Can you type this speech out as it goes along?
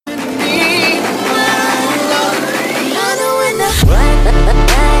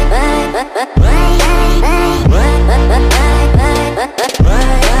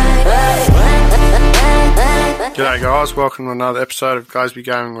G'day guys, welcome to another episode of Glasby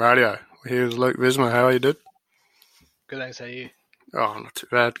Gaming Radio. We're here with Luke Visma. How are you, dude? Good, thanks. How are you? Oh, not too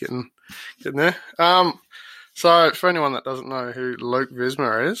bad, getting there. So for anyone that doesn't know who Luke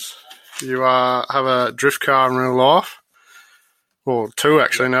Visma is, you have a drift car in real life, or two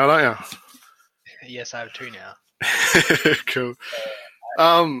actually now, don't Yes, I have two now. you? Cool.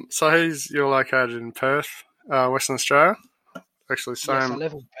 So you're located in Perth, Western Australia. Actually, Yes, I same.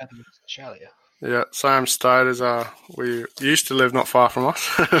 live in Perth, Australia. Yeah, same state as we used to live, not far from us.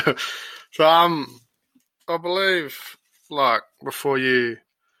 So I believe like you're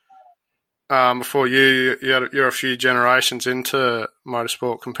a few generations into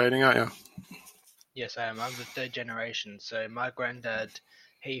motorsport competing, aren't you? Yes, I am. I'm the third generation. So my granddad,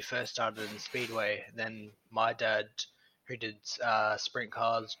 he first started in speedway. Then my dad, who did sprint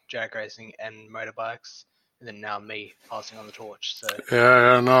cars, drag racing, and motorbikes, and then now me passing on the torch. So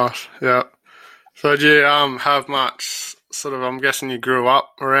Yeah, nice. Yeah. So do you have much sort of? I'm guessing you grew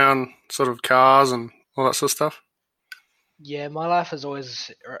up around sort of cars and all that sort of stuff. yeah, my life has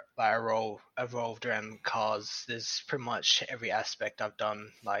always evolved around cars. There's pretty much every aspect I've done,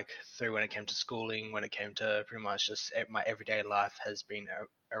 like through when it came to schooling, when it came to pretty much just my everyday life has been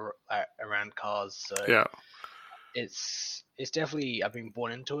around cars. So Yeah. it's definitely I've been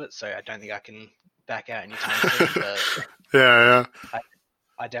born into it. So I don't think I can back out anytime soon. But Yeah.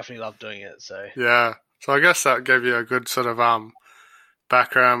 I definitely love doing it. So Yeah. So I guess that gave you a good sort of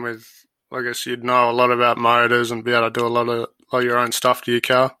background with. I guess you'd know a lot about motors and be able to do a lot of your own stuff to your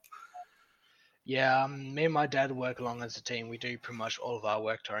car. yeah, me and my dad work along as a team. We do pretty much all of our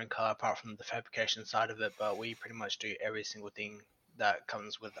work to our own car, apart from the fabrication side of it. But we pretty much do every single thing that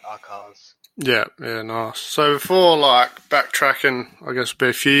comes with our cars. Yeah, nice. So before like backtracking, I guess it'll be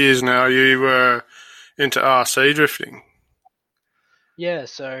a few years now, you were into RC drifting. Yeah,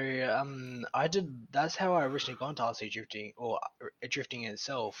 so I did. That's how I originally got into RC drifting, or drifting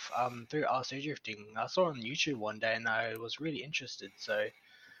itself. Through RC drifting, I saw it on YouTube one day, and I was really interested. So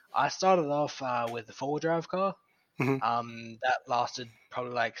I started off with a four-wheel drive car. Hmm. That lasted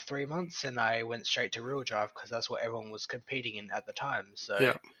probably like 3 months, and I went straight to real drive because that's what everyone was competing in at the time. So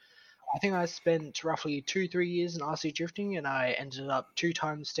Yeah. I think I spent roughly 3 years in RC drifting, and I ended up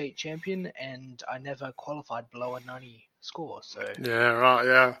two-time state champion, and I never qualified below a 90 score. So. Yeah, right,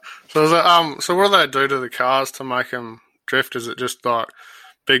 yeah. So is it, so what do they do to the cars to make them drift? Is it just like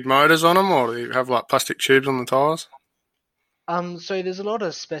big motors on them, or do you have like plastic tubes on the tires? So there's a lot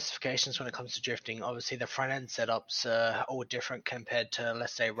of specifications when it comes to drifting. Obviously, the front end setups are all different compared to,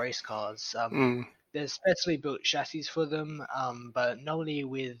 let's say, race cars. Mm, There's specially built chassis for them, but normally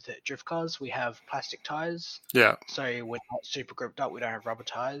with drift cars, we have plastic tires. yeah, So we're not super gripped up. We don't have rubber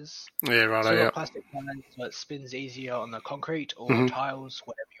tires. yeah, right, So we've yeah. got plastic tires, so it spins easier on the concrete or Hmm. tiles,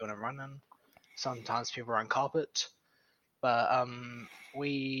 whatever you want to run on. Sometimes people run carpet. But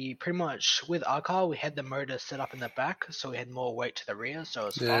we pretty much with our car we had the motor set up in the back, so we had more weight to the rear, so it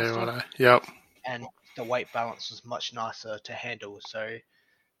was Yeah, faster, right, yep. and the weight balance was much nicer to handle. So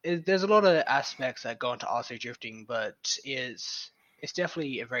there's a lot of aspects that go into RC drifting, but it's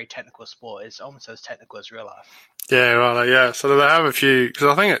definitely a very technical sport. It's almost as technical as real life. Yeah, right, yeah. So do they have a few, because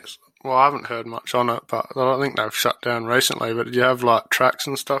I think well, I haven't heard much on it, but I don't think they've shut down recently, but did you have like tracks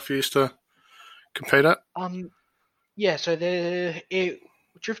and stuff you used to compete at? Yeah, so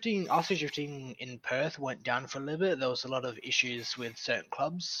drifting, RC drifting in Perth went down for a little bit. There was a lot of issues with certain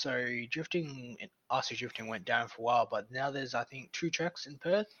clubs, so RC drifting went down for a while. But now there's I think two tracks in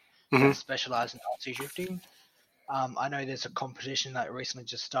Perth Hmm. that specialize in RC drifting. I know there's a competition that recently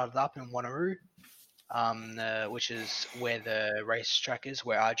just started up in Wanneroo, which is where the racetrack is,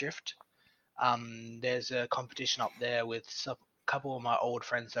 where I drift. There's a competition up there with a couple of my old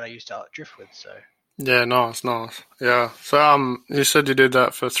friends that I used to drift with. So. Yeah, nice. Yeah. So you said you did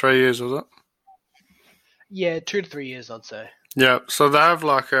that for 3 years, was it? Yeah, 2 to 3 years, I'd say. Yeah. So they have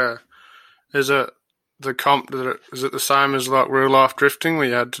like is it the comp? Is it the same as like real life drifting, where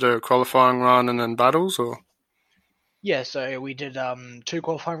you had to do a qualifying run and then battles, or? Yeah, so we did two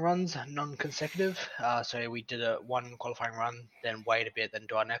qualifying runs, non-consecutive. So we did one qualifying run, then wait a bit, then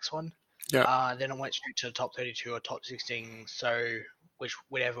do our next one. Yeah. Then it went straight to the top 32 or top 16. So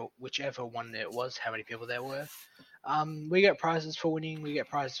whichever one it was, how many people there were. We get prizes for winning. We get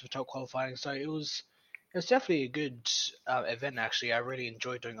prizes for top qualifying. So it was definitely a good event. Actually, I really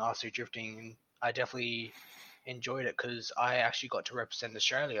enjoyed doing RC drifting, and I definitely enjoyed it because I actually got to represent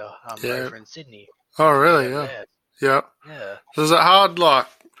Australia Yeah. over in Sydney. Oh, really? Over Yeah. there. Yeah. Yeah. So is it hard, like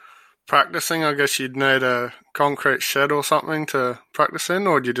practicing? I guess you'd need a concrete shed or something to practice in,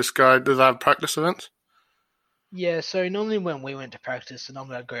 or do you just go? Do they have practice events? Yeah, so normally when we went to practice, so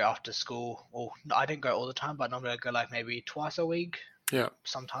normally I'd go after school, or I didn't go all the time, but normally I'd go like maybe twice a week, Yeah.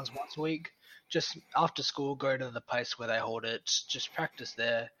 sometimes once a week. Just after school, go to the place where they hold it, just practice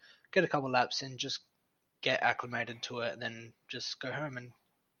there, get a couple laps in, just get acclimated to it, and then just go home and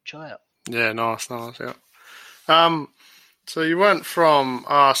chill out. Yeah, nice, nice, yeah. Um, so you went from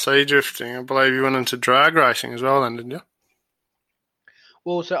RC drifting, I believe you went into drag racing as well then, didn't you?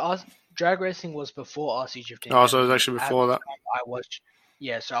 Well, so drag racing was before RC drifting, Oh, so it was and actually at before that. the time I was,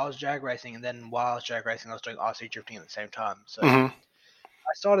 yeah, so I was drag racing, and then while I was drag racing, I was doing RC drifting at the same time. So Mm-hmm.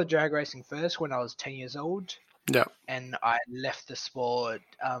 I started drag racing first when I was 10 years old, Yeah. and I left the sport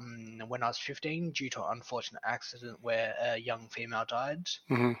when I was 15 due to an unfortunate accident where a young female died,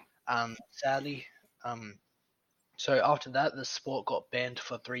 Mm-hmm. sadly. Um, so after that, the sport got banned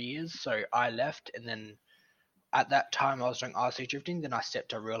for 3 years, so I left, and then at that time I was doing RC drifting, then I stepped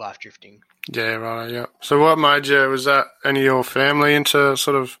to real life drifting. Yeah, right, yeah. So what made you, was that any of your family into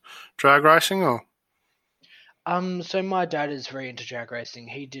sort of drag racing or? So my dad is very into drag racing.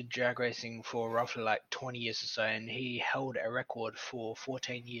 He did drag racing for roughly like 20 years or so, and he held a record for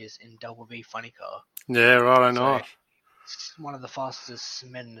 14 years in double V funny car. Yeah, right, So nice. it's one of the fastest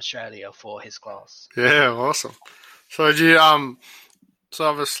men in Australia for his class. Yeah, awesome. So so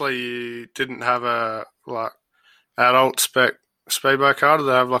obviously you didn't have a like adult spec speedboat car. Did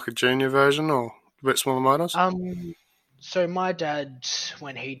they have like a junior version or a bit smaller motors? Um, so my dad,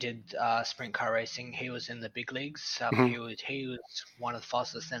 when he did sprint car racing, he was in the big leagues. Hmm. He was one of the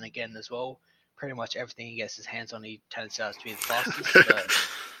fastest then again as well. Pretty much everything he gets his hands on, he turns out to be the fastest. But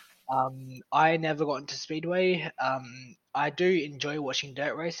I never got into speedway. I do enjoy watching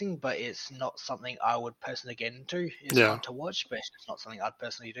dirt racing, but it's not something I would personally get into. It's Yeah. fun to watch, but it's just not something I'd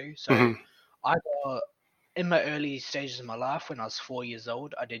personally do. So Hmm. I got in my early stages of my life when I was 4 years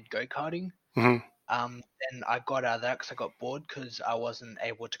old, I did go karting. Hmm. Then I got out of that because I got bored because I wasn't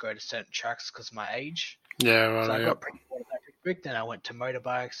able to go to certain tracks because of my age. Yeah, So I right, got yep. pretty bored of that pretty quick. Then I went to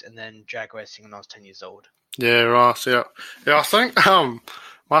motorbikes and then drag racing when I was 10 years old. Yeah, right, yeah. Yeah, I think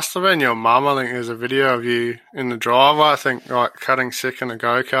must have been your mum. I think there's a video of you in the driveway, I think, like cutting sick in a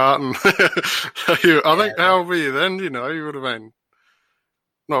go kart and I Yeah, think how old were you then, you know, you would have been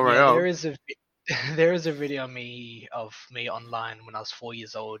not very yeah. old. There is a video of me online when I was 4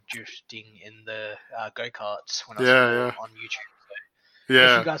 years old drifting in the go karts when I was Yeah, four yeah. on YouTube.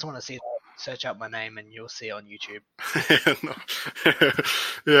 If you Yeah. guys want to see that, search up my name and you'll see it on YouTube. Yeah, no.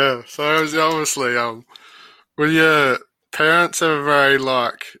 Yeah. So it was obviously were your parents ever very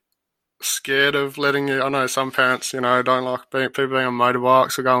like scared of letting you? I know some parents, you know, don't like people being on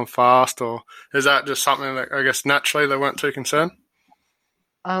motorbikes or going fast, or is that just something that I guess naturally they weren't too concerned?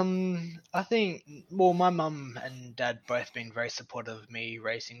 I think, well, my mum and dad both been very supportive of me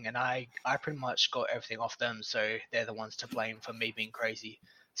racing, and I pretty much got everything off them, so they're the ones to blame for me being crazy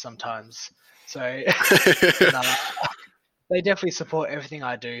sometimes. So, no, they definitely support everything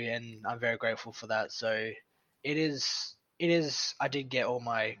I do, and I'm very grateful for that. So, I did get all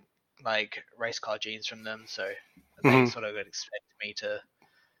my like race car genes from them, so they Hmm. sort of expect me to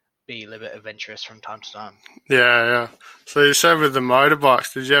be a little bit adventurous from time to time. Yeah, yeah. So you said with the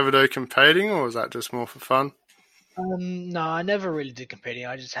motorbikes, did you ever do competing, or was that just more for fun? No, I never really did competing.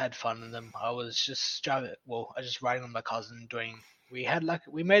 I just had fun in them. I was just driving. Well, I was just riding with my cousin.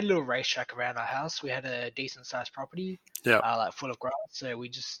 We made a little racetrack around our house. We had a decent sized property, Yeah, like full of grass. So we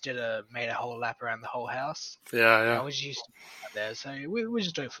just made a whole lap around the whole house. yeah, And yeah, I was used to out there. So we were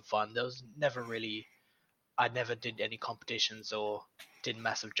just doing it for fun. There was never really. I never did any competitions or did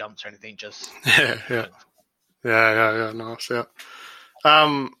massive jumps or anything. Just yeah, yeah, doing it. yeah, yeah, yeah. Nice, yeah.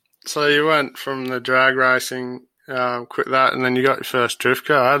 Um, so you went from the drag racing, quit that, and then you got your first drift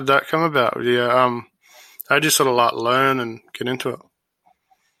car. How did that come about? How did you sort of like learn and get into it?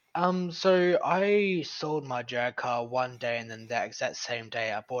 So I sold my drag car one day, and then that exact same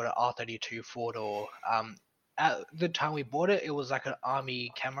day, I bought an R32 four door. At the time we bought it, it was like an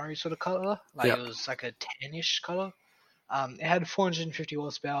army camo sort of color, like Yeah. it was like a tannish color. It had 450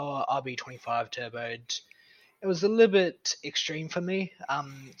 horsepower, RB25 turboed. It was a little bit extreme for me.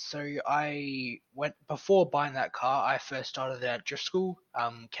 So I went before buying that car. I first started at drift school,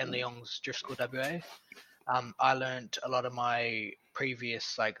 Ken Leong's drift school WA. I learned a lot of my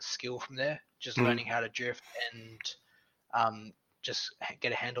previous like skill from there, just Mm, learning how to drift and um, just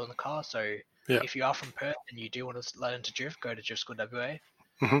get a handle on the car. So yeah. if you are from Perth and you do want to learn to drift, go to Drift School WA.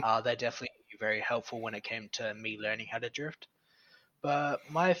 Hmm. They're definitely very helpful when it came to me learning how to drift. But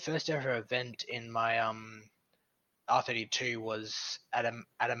my first ever event in my R32 was at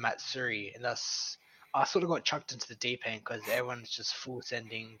a Matsuri, and that's I sort of got chucked into the deep end because everyone's just full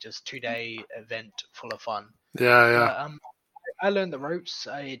sending, just 2 day event full of fun. Yeah, But I learned the ropes.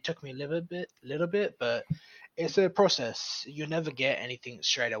 It took me a little bit, but it's a process. You never get anything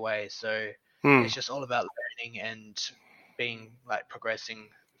straight away, so yeah. it's just all about learning and being like progressing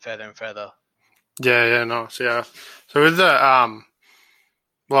further and further. Yeah, nice. Yeah. So with the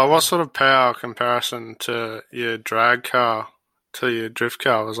well, what sort of power comparison to your drag car to your drift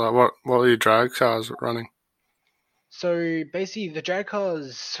car was like? What were your drag cars running? So basically, the drag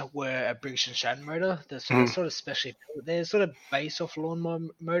cars were a Briggs & Stratton motor. They're Mm, sort of specially built. They're sort of based off lawnmower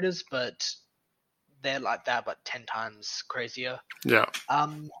motors, but they're like that, but 10 times crazier. yeah,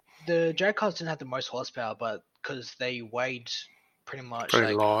 The drag cars didn't have the most horsepower, but because they weighed pretty much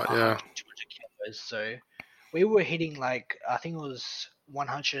pretty like light. 100, Yeah, 200 kilos, so we were hitting like I think it was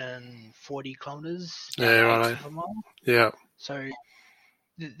 140 kilometers down yeah, the eighth right. of a mile. Yeah, So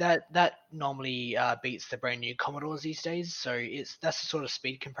that normally beats the brand new Commodores these days. So that's the sort of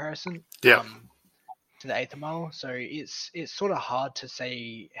speed comparison. yeah, To the eighth of mile. So it's sort of hard to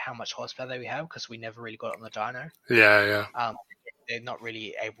say how much horsepower they have because we never really got on the dyno. yeah. Um, they're not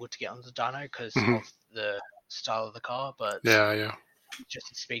really able to get on the dyno because Hmm. of the style of the car, but Yeah.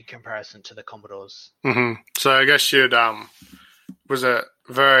 just a speed comparison to the Commodores. So I guess you'd was it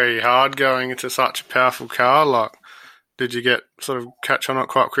very hard going into such a powerful car? Like, did you get sort of catch on it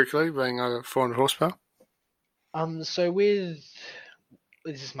quite quickly, being over 400 horsepower? So with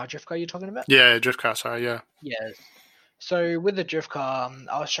is this my drift car you're talking about? Yeah, drift car. Sorry, yeah. Yes. So with the drift car,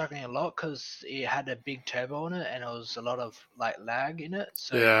 I was struggling a lot because it had a big turbo on it and it was a lot of like lag in it.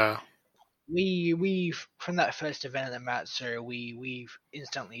 So Yeah, we from that first event at the Matsu, we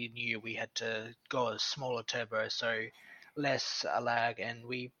instantly knew we had to go a smaller turbo, so less lag, and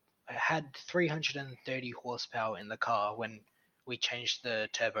we had 330 horsepower in the car when we changed the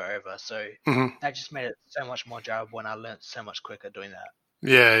turbo over. So hmm that just made it so much more drivable, and I learned so much quicker doing that.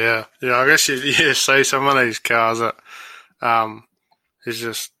 yeah. I guess you see some of these cars that it's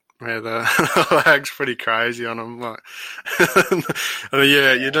just the lag's pretty crazy on them. Like, and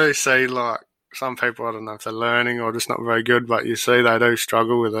yeah, you do see like some people. I don't know if they're learning or just not very good, but you see they do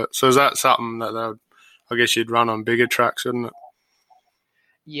struggle with it. So is that something that they would, I guess you'd run on bigger tracks, wouldn't it?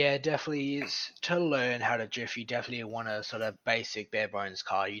 Yeah, definitely is to learn how to drift. You definitely want a sort of basic bare bones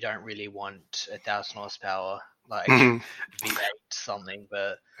car. You don't really want 1,000 horsepower like Mhm. V8 something,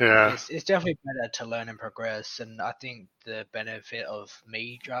 but Yeah, it's definitely better to learn and progress. And I think the benefit of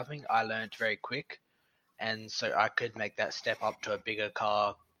me driving, I learned very quick, and so I could make that step up to a bigger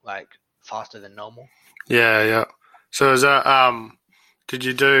car like faster than normal. yeah. So is that did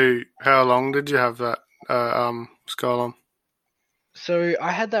you do? How long did you have that Skylon? So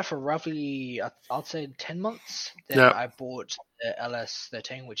I had that for roughly, I'd say 10 months. Then Yeah. I bought the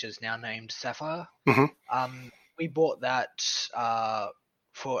LS13, which is now named Sapphire. Mhm. We bought that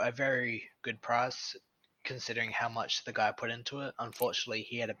for a very good price, considering how much the guy put into it. Unfortunately,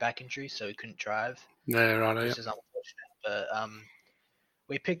 he had a back injury, so he couldn't drive, Yeah, right. Yeah. which is unfortunate. But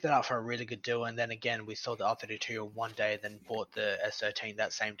we picked it up for a really good deal, and then again, we sold the R32 in one day, then bought the S13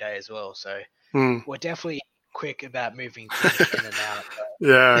 that same day as well. So Mm. we're definitely quick about moving things in and out.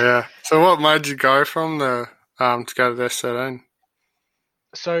 Yeah. So what made you go from the to go to the S13?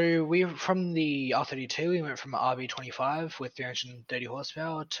 So we from the R32, we went from an RB25 with 330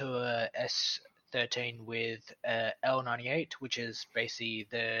 horsepower to a S13 with a L98, which is basically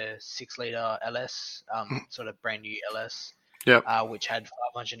the 6 liter LS, sort of brand new LS, Yep. which had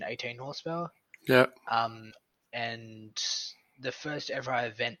 518 horsepower. Yep. And the first ever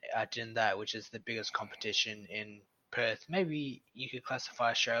event I did in that, which is the biggest competition in Perth, maybe you could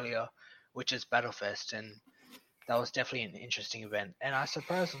classify Australia, which is Battlefest, and that was definitely an interesting event. And I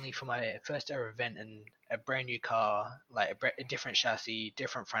surprisingly, for my first ever event in a brand new car, like a different chassis,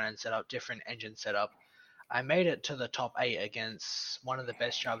 different front end setup, different engine setup, I made it to the top 8 against one of the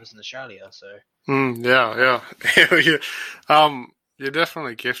best drivers in Australia. So Yeah. you, you're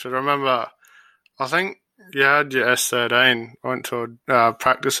definitely gifted. I remember, I think you had your S13. I went to a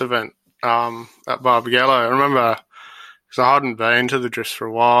practice event at Barbagallo. I remember because I hadn't been to the drifts for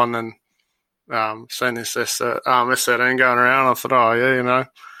a while, and then seen this S13 going around. I thought, oh yeah,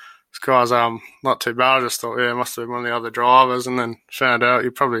 this guy's not too bad. I just thought, yeah, it must have been one of the other drivers, and then found out he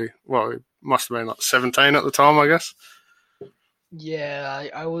must have been like 17 at the time, I guess. yeah,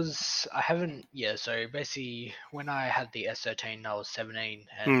 I haven't, yeah. So basically, when I had the S13, I was 17,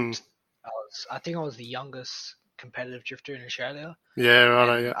 and I think I was the youngest competitive drifter in Australia, Yeah,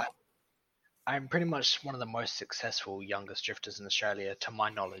 right. and Yeah. I'm pretty much one of the most successful youngest drifters in Australia, to my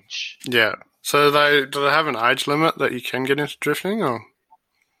knowledge. Yeah. So do they have an age limit that you can get into drifting, or?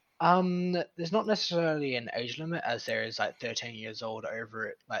 There's not necessarily an age limit, as there is like 13 years old over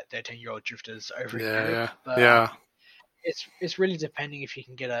it, like 13-year-old drifters over in Yeah, Europe. yeah, But yeah, it's really depending if you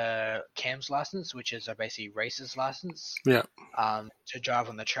can get a CAMS license, which is a basically racer's license, yeah, to drive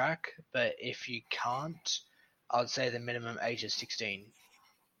on the track. But if you can't, I'd say the minimum age is 16.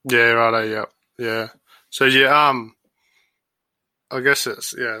 yeah. Righto, yeah, yeah. So I guess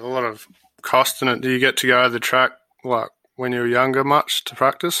it's a lot of cost in it. Do you get to go to the track like when you were younger much to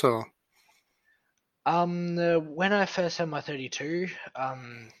practice or? When I first had my 32,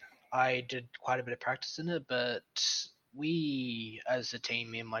 I did quite a bit of practice in it, but we, as a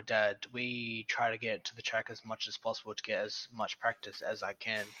team, me and my dad, we try to get to the track as much as possible to get as much practice as I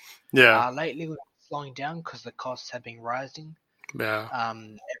can. Yeah, Lately, we're slowing down because the costs have been rising. yeah,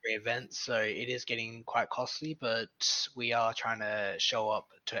 Every event, so it is getting quite costly, but we are trying to show up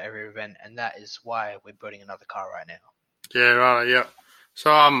to every event, and that is why we're building another car right now. yeah, righto, yeah.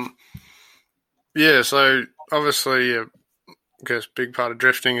 So yeah. So obviously, I guess big part of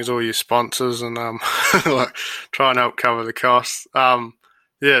drifting is all your sponsors and like try and help cover the costs.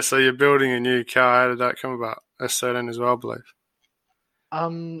 Yeah. So you're building a new car. How did that come about? S13 as well, I believe.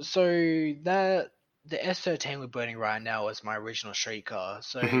 So that the S13 we're building right now is my original street car.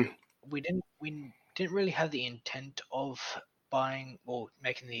 So Hmm. we didn't really have the intent of buying or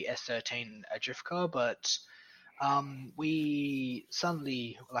making the S13 a drift car, but we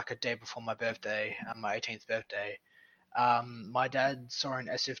suddenly, like a day before my birthday, my 18th birthday, my dad saw an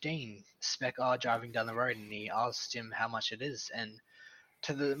S15 Spec R driving down the road, and he asked him how much it is, and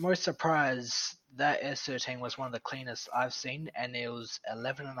to the most surprise, that S13 was one of the cleanest I've seen, and it was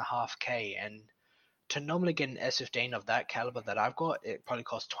 11.5K. And to normally get an S15 of that caliber that I've got, it probably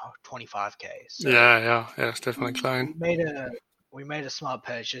costs 25K. So Yeah, yeah, yeah. It's definitely clean. we made a smart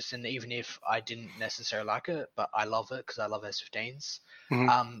purchase, and even if I didn't necessarily like it, but I love it because I love S15s. Hmm.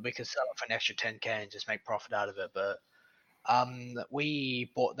 We could sell it for an extra 10K and just make profit out of it. But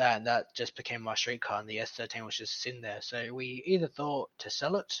we bought that, and that just became my street car, and the S13 was just sitting there. So we either thought to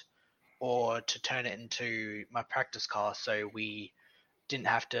sell it or to turn it into my practice car, so we didn't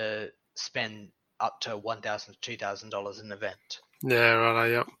have to spend up to $1,000 to $2,000 an event. Yeah, right.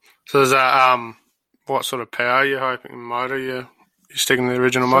 Yep. So is that what sort of power you hoping motor you sticking to the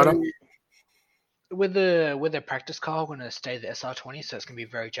original So motor? with the practice car, we're gonna stay the SR20, so it's gonna be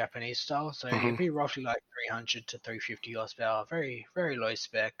very Japanese style. So Hmm. it'd be roughly like 300 to 350 horsepower, very very low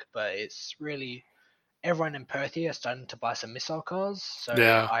spec, but it's really everyone in Perth here is starting to buy some missile cars, so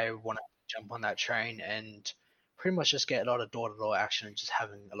Yeah, I want to jump on that train and pretty much just get a lot of door-to-door action and just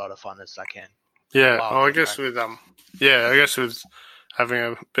having a lot of fun as I can yeah. while Oh, I doing guess practice. with I guess with having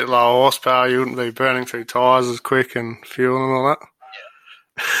a bit lower horsepower, you wouldn't be burning through tires as quick and fuel and all that. Yeah,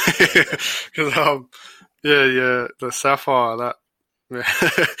 definitely. Because yeah, the Sapphire that yeah,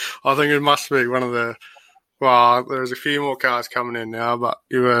 I think it must be one of the. Well, there's a few more cars coming in now, but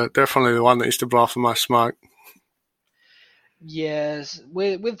you were definitely the one that used to blow off the most smoke. Yes,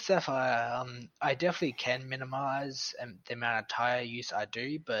 with Sapphire, I definitely can minimize the amount of tire use I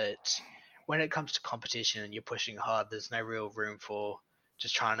do, but when it comes to competition and you're pushing hard, there's no real room for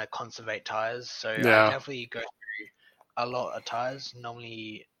just trying to conservate tires. So I Yeah, definitely go through a lot of tires.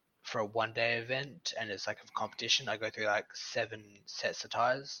 Normally for a 1 day event, and it's like a competition, I go through like 7 sets of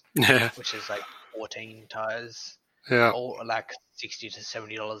tires, yeah, which is like 14 tires, yeah, all like $60 to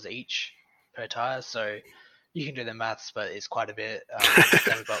 $70 each per tire. So you can do the maths, but it's quite a bit.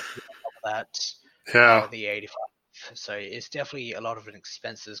 Then we've got on top of that yeah. the 85. So it's definitely a lot of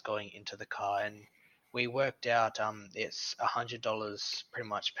expenses going into the car, and we worked out it's $100 pretty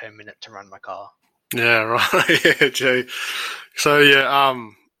much per minute to run my car. Yeah, right. Yeah, gee. So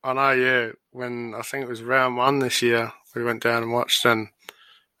I know. Yeah, when I think it was round one this year, we went down and watched, and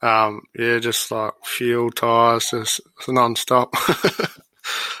yeah, just like fuel tires, just non-stop.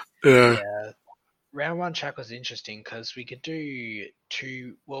 Yeah, Yeah, round one track was interesting because we could do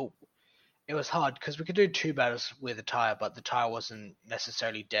two. Well, it was hard because we could do two battles with a tire, but the tire wasn't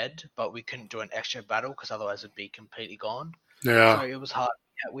necessarily dead. But we couldn't do an extra battle because otherwise it'd be completely gone. So yeah, it was hard.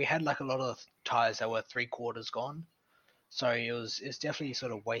 Yeah, we had like a lot of tires that were three-quarters gone. So it's definitely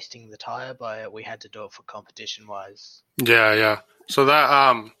sort of wasting the tire, but we had to do it for competition wise. yeah, yeah. So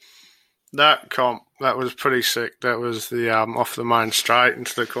that comp that was pretty sick. That was the off the main straight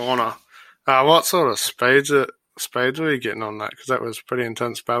into the corner. What sort of speeds were you getting on that? Because that was pretty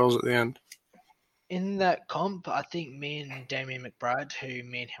intense battles at the end. In that comp, I think me and Damien McBride, who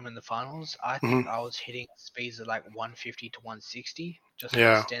me and him in the finals, I Hmm. think I was hitting speeds of like 150 to 160 just on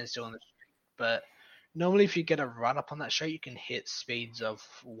a Yeah, standstill in the street. But normally, if you get a run up on that straight, you can hit speeds of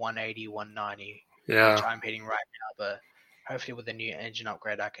 180, 190, which yeah, I'm hitting right now. But hopefully with the new engine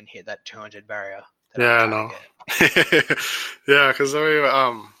upgrade, I can hit that 200 barrier that Yeah, I'm trying no. to get. Yeah, because we were,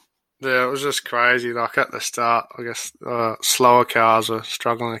 yeah, it was just crazy. Like at the start, I guess slower cars were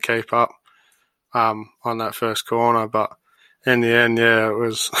struggling to keep up on that first corner, but in the end, yeah, it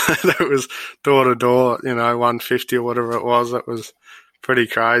was it was door to door, 150 or whatever it was. That was pretty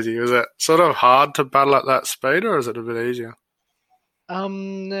crazy. Was it sort of hard to battle at that speed, or is it a bit easier?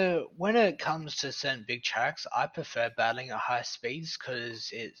 When it comes to certain big tracks, I prefer battling at high speeds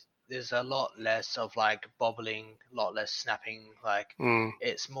because there's a lot less of like bobbling, a lot less snapping. Like Mm,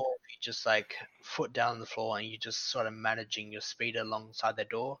 it's more of you just like foot down the floor and you just sort of managing your speed alongside the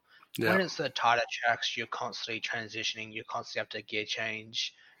door. yeah, When it's the tighter tracks, you're constantly transitioning, you constantly have to gear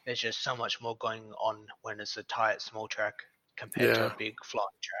change. There's just so much more going on when it's a tight, small track compared to a yeah, big flying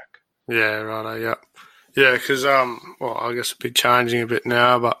track. yeah, right, yeah, yeah. Because well, I guess it'd be changing a bit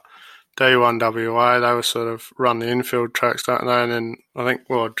now, but D1 WA they were sort of run the infield tracks, don't they? And then I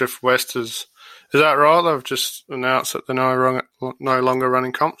think Drift West is that right? They've just announced that they're no longer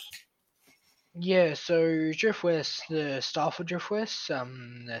running comps. Yeah, so Drift West, the staff of Drift West,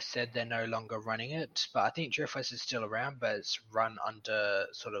 they said they're no longer running it, but I think Drift West is still around, but it's run under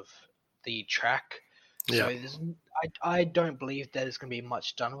sort of the track. So Yeah, I don't believe there's going to be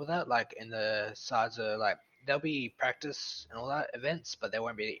much done with that. Like in the sides of like there'll be practice and all that events, but there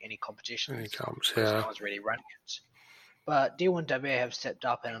won't be any any competitions comps? because Yeah, no one's really running it. But D1WA have stepped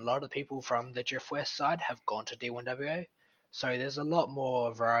up, and a lot of people from the Drift West side have gone to D1WA. So there's a lot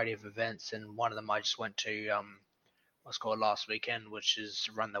more variety of events, and one of them I just went to what's called last weekend, which is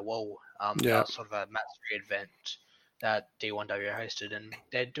Run the Wall. That yeah. was sort of a match 3 event that D1WA hosted, and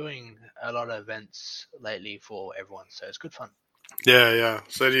they're doing a lot of events lately for everyone, so it's good fun. Yeah, yeah.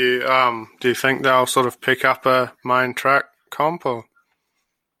 So do you think they'll sort of pick up a main track comp or?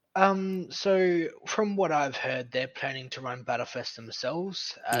 So from what I've heard, they're planning to run Battlefest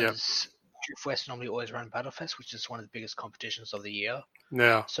themselves, Yep. as Drift West normally always run Battlefest, which is one of the biggest competitions of the year.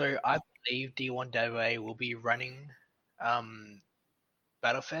 Yeah. So I believe D1WA will be running um,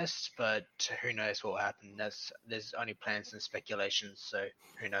 Battlefest, but who knows what will happen? There's only plans and speculations, so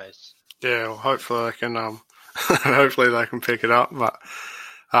who knows? Yeah. Well, hopefully they can hopefully they can pick it up. But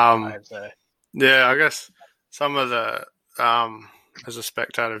I um, hope so. yeah, I guess some of the as a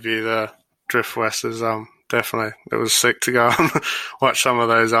spectator view, the Drift West is definitely it was sick to go and watch some of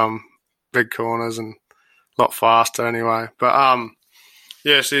those big corners and a lot faster anyway. But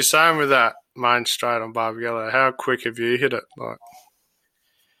yeah. So you're saying with that main straight on Barbagallo, how quick have you hit it? Like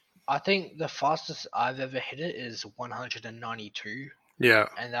I think the fastest I've ever hit it is 192, yeah.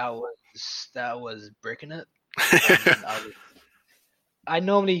 and that was bricking it. I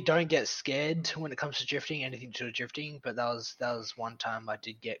normally don't get scared when it comes to drifting, anything to do with drifting, but that was one time I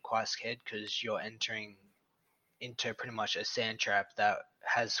did get quite scared because you're entering into pretty much a sand trap that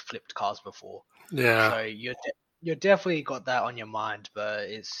has flipped cars before. Yeah. So you're definitely got that on your mind, but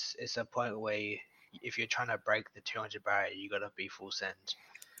it's a point where if you're trying to break the 200 barrier, you got to be full send.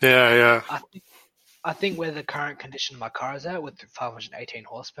 Yeah, And yeah, I think where the current condition of my car is at with 518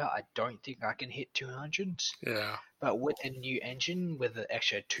 horsepower, I don't think I can hit 200. yeah, But with a new engine with an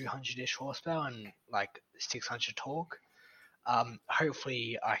extra 200-ish horsepower and like 600 torque,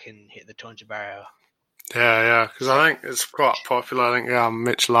 hopefully I can hit the 200 barrier. yeah. Because I think it's quite popular. I think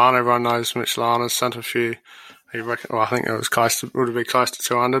Mitch Lana, everyone knows Mitch Lana's sent a few. Well, I think it was would it be close to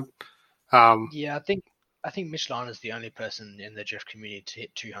 200? Yeah, I think Michelin is the only person in the drift community to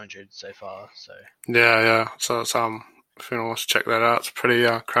hit 200 so far. So Yeah, yeah. So it's if anyone wants to check that out, it's pretty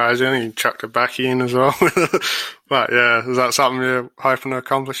crazy. I think he chucked a backy in as well. But yeah, is that something you're hoping to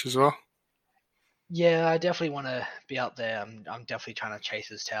accomplish as well? yeah, I definitely want to be out there. I'm definitely trying to chase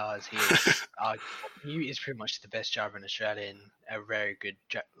his towers. He is pretty much the best driver in Australia and a very good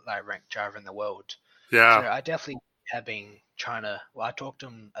like ranked driver in the world. So Yeah, I definitely have been trying to. Well, I talked to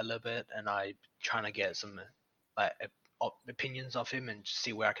him a little bit, and I trying to get some like opinions of him and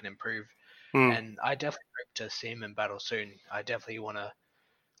see where I can improve. mm, And I definitely hope to see him in battle soon. I definitely want to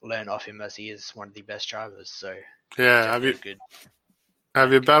learn off him as he is one of the best drivers. So it's yeah. Have definitely you a good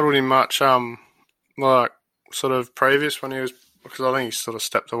have thing you to go. battled him much? Like sort of previous when he was because I think he sort of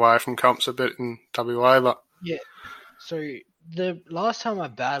stepped away from comps a bit in WA, but Yeah. So the last time I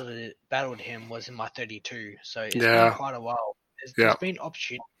battled him was in my 32. So it's been yeah, quite a while. There's yeah, been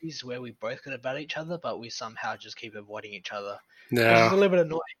opportunities where we both could have battled each other, but we somehow just keep avoiding each other, which is yeah. a little bit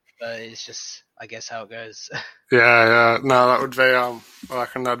annoying. But it's just, I guess, how it goes. Yeah, yeah. No, that would be I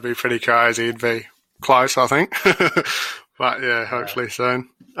reckon that'd be pretty crazy. It'd be close, I think. But yeah, Yeah. hopefully soon.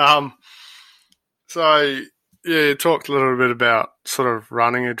 So yeah, you talked a little bit about sort of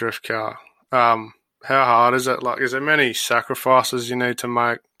running a drift car. Um, how hard is it? Like, is there many sacrifices you need to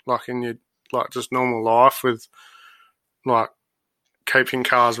make, like in your like just normal life with like keeping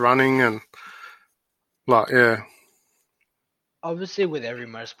cars running and like yeah, Obviously, with every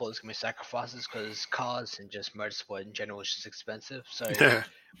motorsport, there's gonna be sacrifices because cars and just motorsport in general is just expensive. So yeah,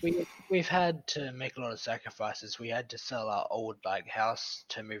 we've had to make a lot of sacrifices. We had to sell our old like house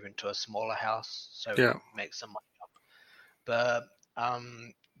to move into a smaller house so we yeah, could make some money. But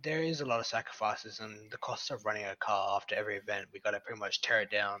there is a lot of sacrifices and the cost of running a car after every event. We got to pretty much tear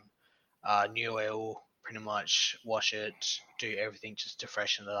it down, new oil, pretty much wash it, do everything just to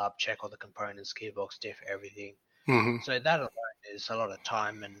freshen it up, check all the components, gearbox, diff, everything. mm-hmm, So that alone is a lot of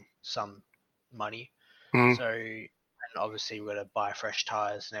time and some money. mm, So and obviously we're gonna buy fresh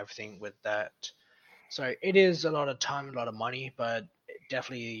tires and everything with that. So it is a lot of time, a lot of money, but it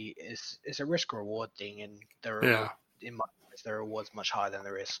definitely is it's a risk reward thing, and yeah. in my eyes, the reward's much higher than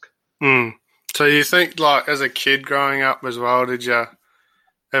the risk. Mm. So you think like as a kid growing up as well, did you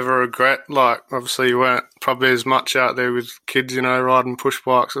ever regret like obviously you weren't probably as much out there with kids, riding push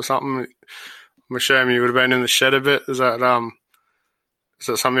bikes or something? I'm assuming you would have been in the shed a bit. Is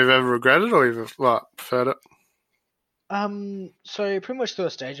that something you've ever regretted or you've like preferred it? So pretty much through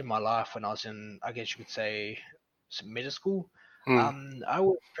a stage of my life when I was in, I guess you could say, middle school, Mm. I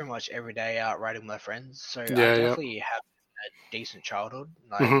was pretty much every day out riding with my friends. So I Yeah, yeah. definitely have a decent childhood.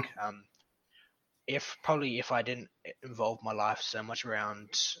 Hmm. Like, if I didn't involve my life so much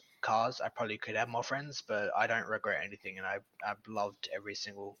around cars, I probably could have more friends. But I don't regret anything, and I've loved every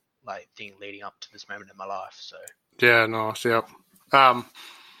single like thing leading up to this moment in my life. So Yeah, nice. Yep. Um,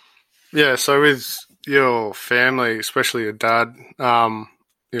 yeah. So with your family, especially your dad,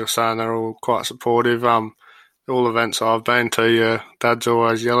 you were saying they're all quite supportive. All events I've been to, your dad's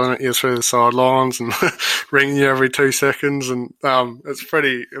always yelling at you through the sidelines and ringing you every 2 seconds, and it's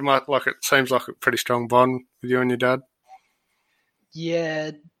pretty. It seems like a pretty strong bond with you and your dad.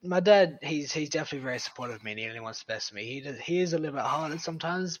 yeah, my dad, he's definitely very supportive of me, and he only wants the best of me. He is a little bit hard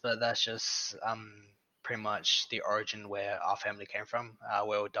sometimes, but that's just pretty much the origin where our family came from.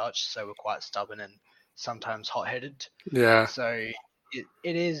 We're all Dutch, so we're quite stubborn and sometimes hot-headed. Yeah, So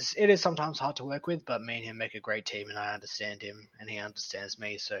it is sometimes hard to work with, but me and him make a great team, and I understand him, and he understands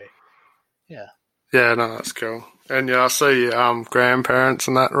me. So yeah. yeah, no, that's cool. And yeah, I see your grandparents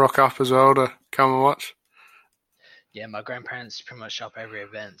and that rock up as well to come and watch. Yeah, my grandparents pretty much shop every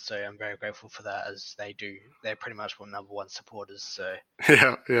event, so I'm very grateful for that as they do. They're pretty much one number one supporters. So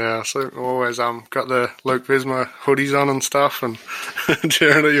Yeah, yeah. So always got the Luke Visma hoodies on and stuff, and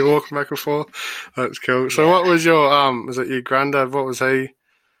generally you're walking back and forth. That's cool. So yeah, what was your was it your granddad? What was he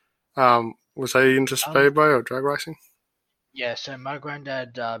into um, speedway or drag racing? yeah. So my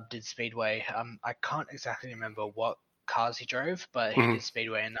granddad did speedway. I can't exactly remember what cars he drove, but he Hmm. did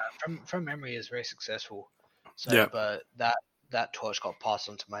speedway, and from memory, he was very successful. So, Yeah, but that torch got passed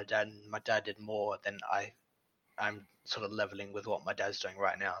on to my dad, and my dad did more than I'm sort of leveling with what my dad's doing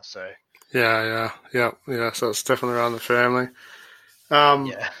right now. So yeah. So it's definitely around the family. Um,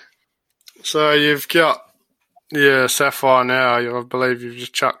 yeah. so you've got your Sapphire now. I believe you've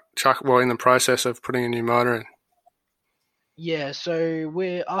just well in the process of putting a new motor in. Yeah, so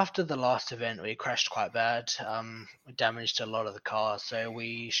we after the last event we crashed quite bad. We damaged a lot of the car, so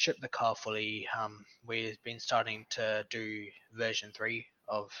we stripped the car fully. We've been starting to do version 3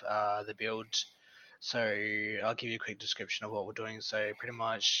 of the build. So I'll give you a quick description of what we're doing. So pretty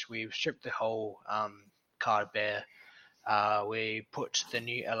much we've stripped the whole car bare. We put the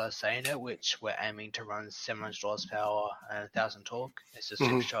new LSA in it, which we're aiming to run 700 horsepower and 1,000 torque. It's a Hmm.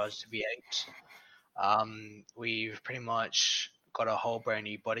 supercharged V8. We've pretty much got a whole brand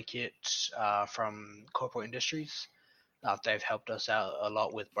new body kit from Corporate Industries. They've helped us out a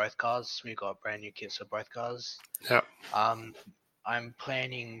lot with both cars. We got brand new kits for both cars. Yeah, Um, I'm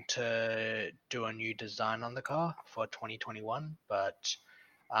planning to do a new design on the car for 2021, but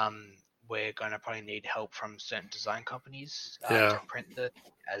um, we're going to probably need help from certain design companies yeah. to print this.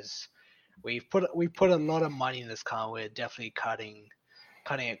 As we put a lot of money in this car. We're definitely cutting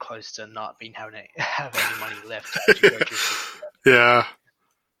it close to not being having have any money left to actually purchase it. Yeah,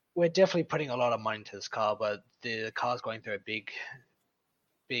 We're definitely putting a lot of money into this car, but the car's going through a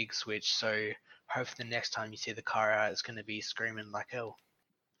big switch. So hopefully the next time you see the car out, it's going to be screaming like hell.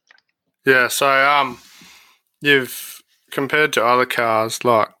 yeah. So you've compared to other cars,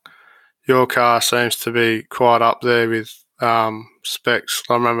 like your car seems to be quite up there with specs.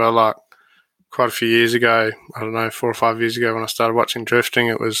 I remember like quite a few years ago, I don't know, 4 or 5 years ago when I started watching drifting,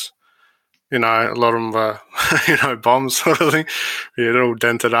 it was, a lot of them were, bombs sort of thing. Yeah, they're all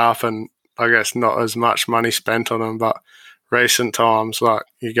dented up and I guess not as much money spent on them. But recent times, like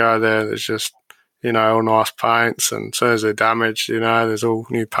you go there, there's just, all nice paints, and as soon as they're damaged, there's all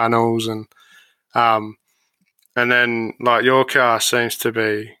new panels, and then like your car seems to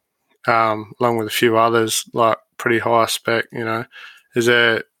be, along with a few others, like pretty high spec. Is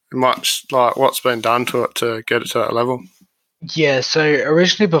there much like what's been done to it to get it to that level? Yeah, so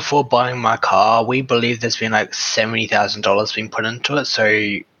originally before buying my car, we believe there's been like $70,000 being put into it.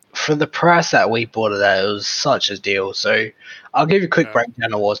 So for the price that we bought it at, it was such a deal. So I'll give you a quick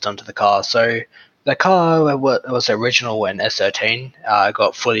breakdown of what's done to the car. So the car was original in S13.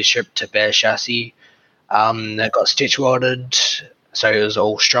 Got fully shipped to bare chassis. It got stitch welded, so it was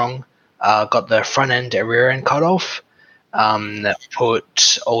all strong. Got the front end and rear end cut off. That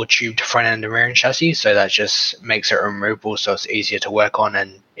put all tubed front end and rear end chassis, so that just makes it removable, so it's easier to work on.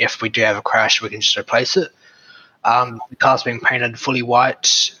 And if we do have a crash, we can just replace it. The car's been painted fully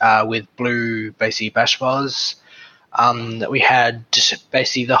white with blue, basically bash bars. We had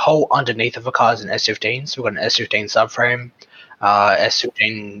basically the whole underneath of the car is an S15, so we've got an S15 subframe,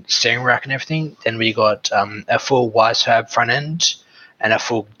 S15 steering rack and everything. Then we got a full Wisefab front end and a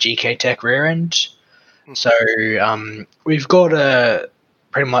full GK Tech rear end. So we've got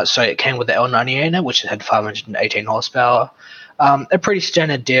pretty much, so it came with the L98, which had 518 horsepower, a pretty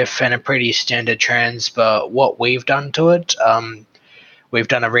standard diff and a pretty standard trans. But what we've done to it, we've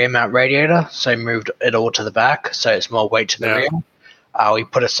done a rear mount radiator, so moved it all to the back, so it's more weight to the rear. We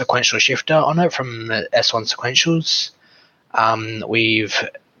put a sequential shifter on it from the S1 sequentials. We've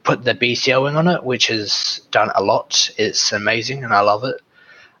put the BCL wing on it, which has done a lot. It's amazing, and I love it.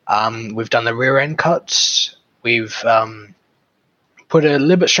 We've done the rear end cuts. We've put a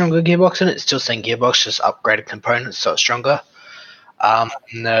little bit stronger gearbox in it. It's still same gearbox, just upgraded components, so it's stronger.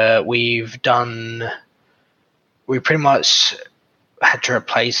 We pretty much had to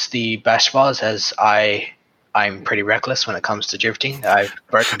replace the bash bars, as I'm pretty reckless when it comes to drifting. I've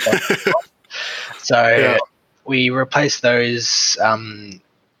broken them. So we replaced those.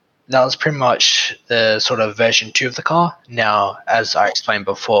 That was pretty much the sort of version 2 of the car. Now, as I explained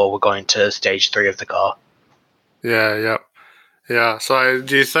before, we're going to stage 3 of the car. Yeah. So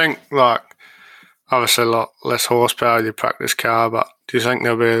do you think, like, obviously a lot less horsepower with your practice car, but do you think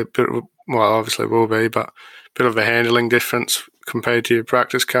there'll be a bit of, well, obviously will be, but a bit of a handling difference compared to your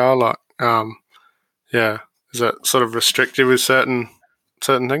practice car? Like, is that sort of restricted with certain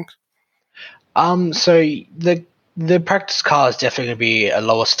things? So the practice car is definitely going to be a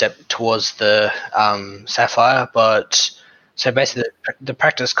lower step towards the Sapphire, but so basically the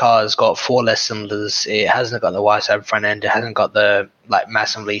practice car has got 4 less cylinders. It hasn't got the Wisefab front end. It hasn't got the like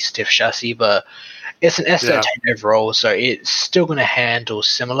massively stiff chassis, but it's an S13 overall, so it's still going to handle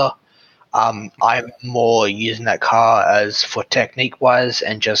similar. I'm more using that car as for technique wise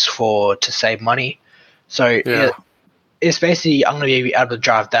and just to save money. So it's basically I'm going to be able to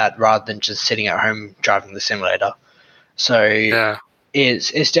drive that rather than just sitting at home driving the simulator. So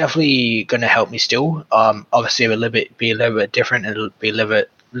it's definitely going to help me still. Obviously, be a little bit different. It'll be a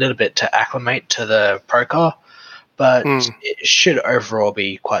little bit to acclimate to the pro car, but it should overall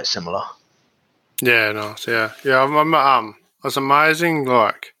be quite similar. Yeah, nice. Yeah. It's amazing.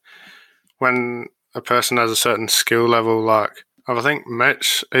 Like when a person has a certain skill level, like I think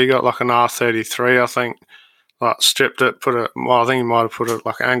Mitch, he got like an R33, I think, like stripped it, I think he might have put it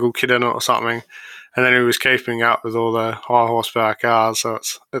like angle kit in it or something, and then he was keeping up with all the high horsepower cars. So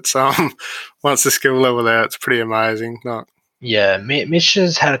it's once the skill level there, it's pretty amazing. Like, yeah, Mitch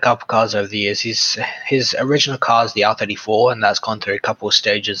has had a couple cars over the years. His original car is the R34, and that's gone through a couple of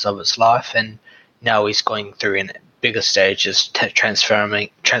stages of its life, and now he's going through in bigger stages, transforming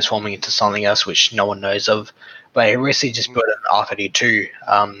into something else which no one knows of. But he recently just built an R32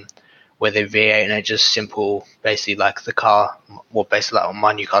 with a V8, and it's just simple, basically like the car, well, basically like what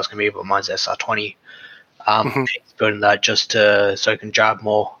my new car's going to be, but mine's SR20. He's building that just so he can drive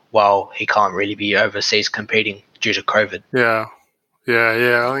more while he can't really be overseas competing due to COVID. Yeah.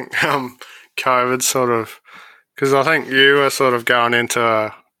 I think COVID sort of, because I think you were sort of going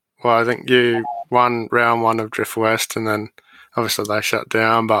into, I think you won round 1 of Drift West, and then obviously they shut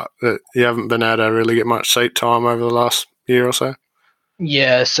down, but you haven't been able to really get much seat time over the last year or so.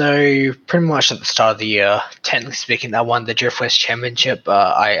 Yeah, so pretty much at the start of the year, technically speaking, I won the Drift West Championship,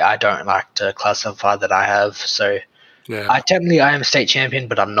 but I don't like to classify that I have. So I am state champion,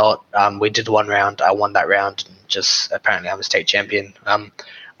 but I'm not. We did 1 round. I won that round, and just apparently I'm a state champion.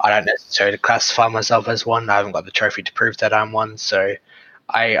 I don't necessarily classify myself as one. I haven't got the trophy to prove that I'm one, so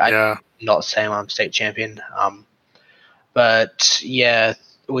I'm not saying I'm state champion. But yeah,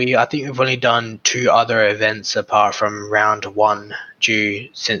 I think we've only done 2 other events apart from round 1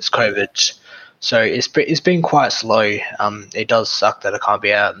 since COVID. So it's been quite slow. It does suck that I can't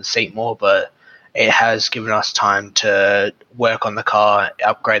be out and seat more, but it has given us time to work on the car,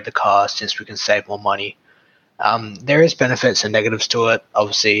 upgrade the car, since we can save more money. There is benefits and negatives to it.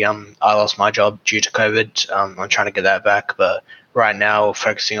 Obviously, I lost my job due to COVID. I'm trying to get that back, but right now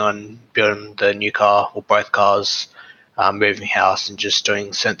focusing on building the new car or both cars, moving house, and just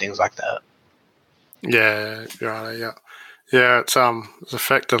doing certain things like that. Yeah, right, yeah. Yeah, it's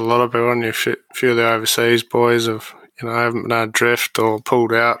affected a lot of people, and a few of the overseas boys have haven't been able to drift or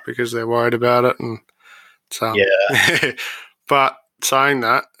pulled out because they're worried about it, and Yeah. But saying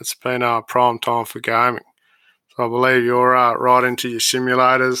that, it's been a prime time for gaming. So I believe you're right into your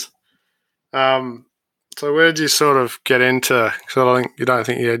simulators. So where did you sort of get into? Because you don't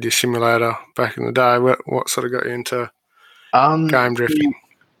think you had your simulator back in the day. What sort of got you into game drifting?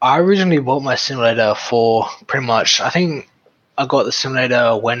 I originally bought my simulator for pretty much, I think I got the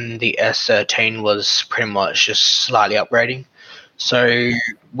simulator when the S13 was pretty much just slightly upgrading. So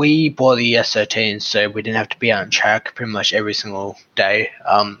we bought the S13 so we didn't have to be out on track pretty much every single day.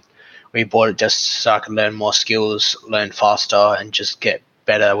 We bought it just so I could learn more skills, learn faster, and just get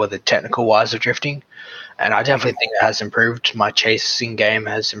better with the technical wise of drifting. And I definitely think it has improved. My chasing game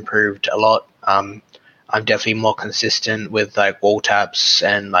has improved a lot. I'm definitely more consistent with like wall taps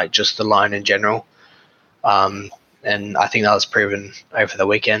and like just the line in general. And I think that was proven over the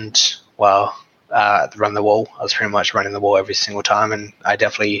weekend. Well, run the wall, I was pretty much running the wall every single time, and I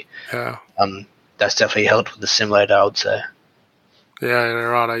definitely, Yeah, that's definitely helped with the simulator, I would say. yeah,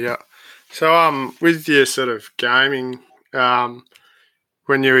 right, yeah. So with your sort of gaming,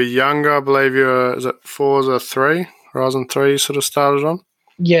 when you were younger, I believe you were, is it Forza 3, Horizon 3 you sort of started on?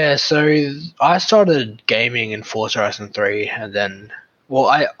 Yeah, so I started gaming in Forza Horizon 3, and then, well,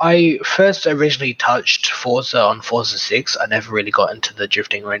 I first originally touched Forza on Forza 6. I never really got into the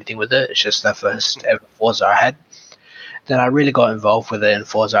drifting or anything with it. It's just the first ever Forza I had. Then I really got involved with it in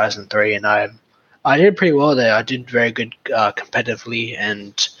Forza Horizon 3, and I did pretty well there. I did very good competitively,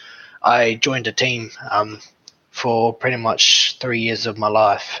 and I joined a team for pretty much 3 years of my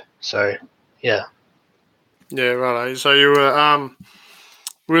life. So, yeah. Yeah, right. So you were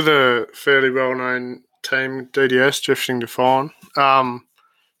with a fairly well-known team, DDS, Drifting Define.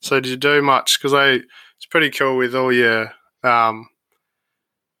 So did you do much? Because it's pretty cool with all your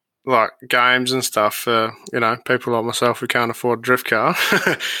like games and stuff for people like myself who can't afford a drift car.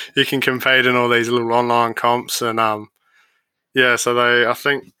 You can compete in all these little online comps, and yeah. So I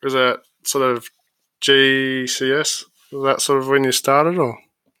think was it sort of GCS? Was that sort of when you started, or?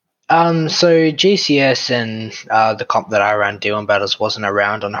 So GCS and the comp that I ran, D1 Battles, wasn't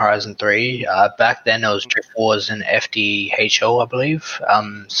around on Horizon 3. Back then, it was Drift Wars and FDHL, I believe.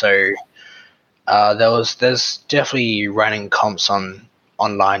 There's definitely running comps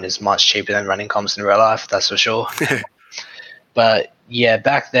online is much cheaper than running comps in real life, that's for sure. But yeah,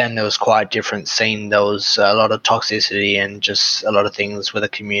 back then there was quite a different scene. There was a lot of toxicity and just a lot of things with the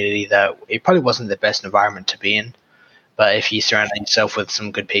community that it probably wasn't the best environment to be in. But if you surround yourself with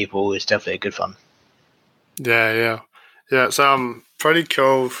some good people, it's definitely a good fun. Yeah. It's pretty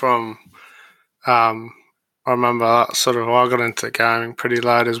cool. I remember that sort of I got into gaming pretty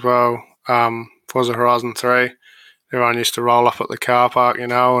late as well. Forza Horizon 3. Everyone used to roll up at the car park,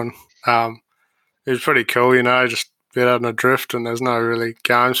 and it was pretty cool, just get out on a drift, and there's no really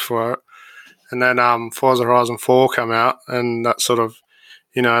games for it. And then Forza Horizon 4 came out, and that sort of,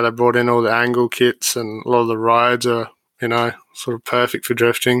 they brought in all the angle kits, and a lot of the rides are, sort of perfect for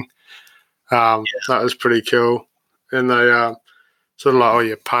drifting. That was pretty cool. And they sort of like all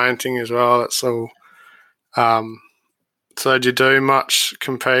your painting as well. That's all. So did you do much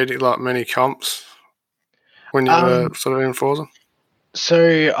competing, like many comps, when you were Um, sort of in Forza?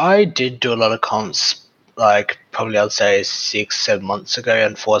 so I did do a lot of comps, like probably I'd say 6, 7 months ago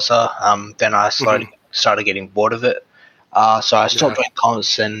in Forza. Then I started getting bored of it. So I stopped doing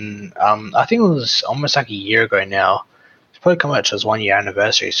comps, and I think it was almost like a year ago now. It's probably coming up to its 1 year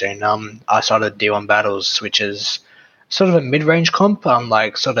anniversary soon. I started D1 Battles, which is sort of a mid-range comp.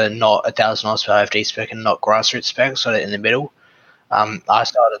 Like sort of not 1,000 horsepower FD spec and not grassroots spec, sort of in the middle. I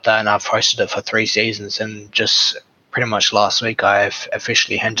started that and I've hosted it for 3 seasons, and just pretty much last week I've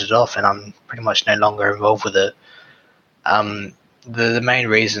officially handed it off, and I'm pretty much no longer involved with it. Um, the main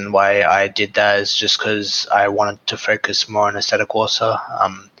reason why I did that is just because I wanted to focus more on Assetto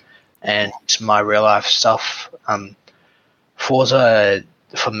Corsa and my real life stuff. Forza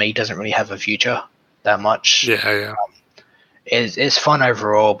for me doesn't really have a future that much. Yeah. It's fun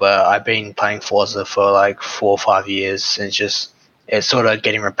overall, but I've been playing Forza for like 4 or 5 years, and it's sort of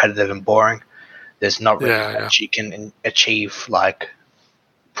getting repetitive and boring. There's not really much you can achieve like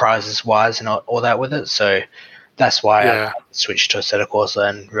prizes wise and all that with it, so that's why I switched to Assetto Corsa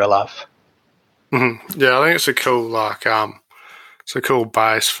in real life. Yeah, I think it's a cool it's a cool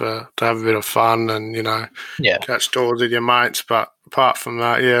base to have a bit of fun and Yeah. catch doors with your mates. But apart from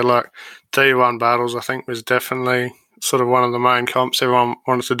that, yeah, like D1 battles, I think was definitely sort of one of the main comps everyone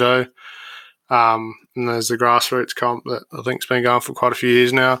wanted to do. And there's the grassroots comp that I think's been going for quite a few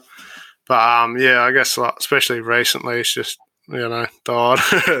years now. But yeah, I guess like, especially recently, it's just died.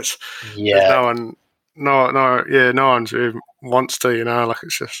 There's Yeah. no one, no one who wants to. Like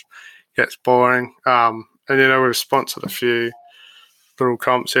it's just gets boring. And we've sponsored a few little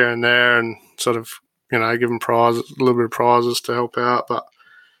comps here and there, and sort of given prizes, a little bit of prizes to help out. But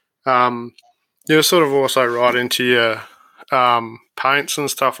you're sort of also right into your paints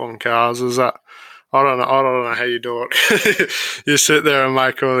and stuff on cars. Is that? I don't know how you do it. You sit there and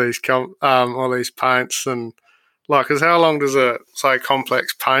make all these paints and cause how long does a say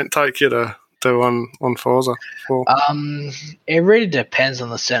complex paint take you to do on Forza? For? It really depends on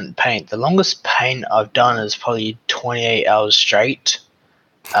the certain paint. The longest paint I've done is probably 28 hours straight.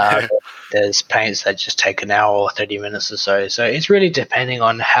 Yeah. There's paints that just take an hour or 30 minutes or so. So it's really depending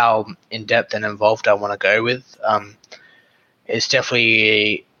on how in depth and involved I want to go with. It's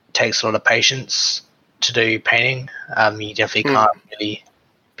definitely takes a lot of patience to do painting. You definitely can't really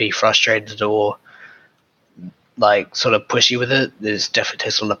be frustrated or like sort of pushy with it. There's definitely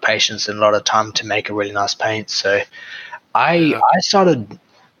takes a lot of patience and a lot of time to make a really nice paint. So I started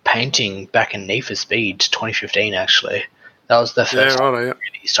painting back in Need for Speed 2015 actually. That was the first time I really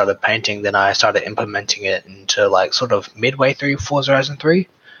started painting. Then I started implementing it into like sort of midway through Forza Horizon 3.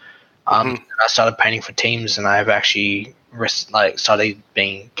 I started painting for teams, and I've actually started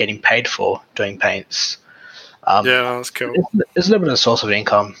getting paid for doing paints. That's cool. It's a little bit of a source of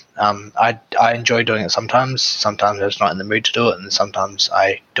income. I enjoy doing it sometimes. Sometimes I'm just not in the mood to do it, and sometimes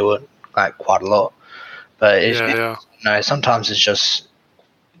I do it like quite a lot. But sometimes it's just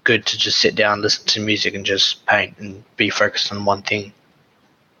good to just sit down, listen to music, and just paint and be focused on one thing.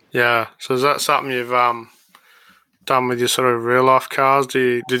 Yeah. So is that something you've done with your sort of real life cars?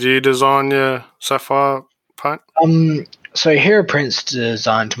 Did you design your Sapphire paint? So Hero Prince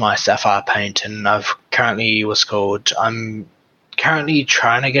designed my Sapphire paint, and I'm currently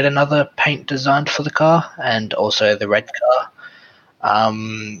trying to get another paint designed for the car, and also the red car.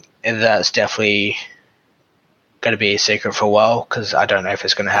 And that's definitely going to be a secret for a while because I don't know if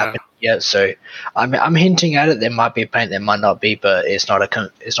it's going to happen yet. So I'm hinting at it. There might be a paint, there might not be, but it's not a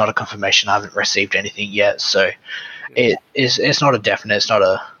confirmation. I haven't received anything yet, so it's not a definite. It's not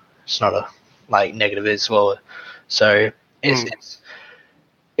a like negative as well. So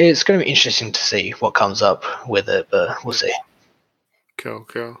it's going to be interesting to see what comes up with it, but we'll see. Cool.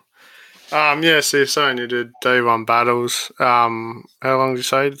 Yeah, so you're saying you did D1 battles. How long did you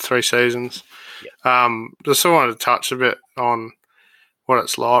say? 3 seasons. Yeah. Just wanted to touch a bit on what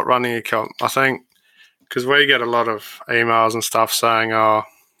it's like running a comp. I think because we get a lot of emails and stuff saying, we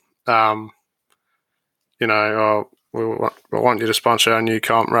want you to sponsor our new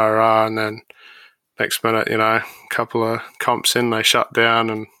comp, and then next minute, a couple of comps in, they shut down,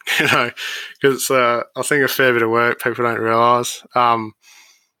 and because it's I think a fair bit of work people don't realise.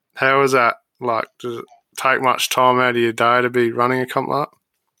 How is that like? Does it take much time out of your day to be running a comp like that?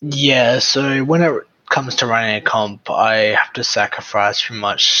 Yeah, so when it comes to running a comp, I have to sacrifice pretty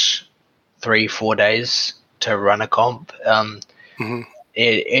much 3-4 days to run a comp.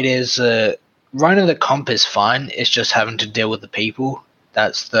 It is running the comp is fine. It's just having to deal with the people.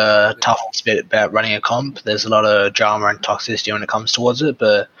 That's the toughest bit about running a comp. There's a lot of drama and toxicity when it comes towards it,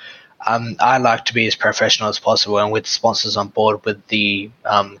 but I like to be as professional as possible. And with sponsors on board with the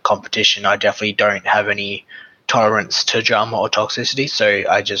competition, I definitely don't have any tolerance to drama or toxicity, so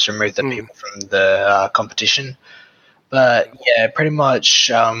I just remove the people from the competition. But yeah, pretty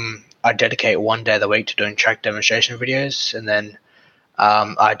much I dedicate one day of the week to doing track demonstration videos, and then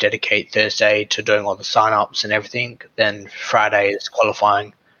I dedicate Thursday to doing all the sign-ups and everything. Then Friday is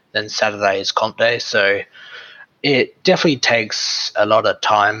qualifying. Then Saturday is comp day. So it definitely takes a lot of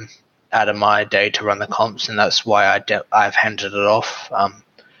time out of my day to run the comps, and that's why I've handed it off.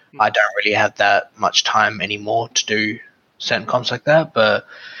 I don't really have that much time anymore to do certain comps like that, but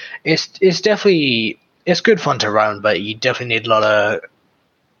it's definitely good fun to run, but you definitely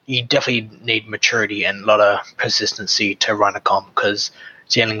need maturity and a lot of persistency to run a comp because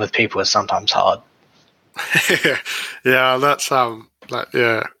dealing with people is sometimes hard. Yeah, that's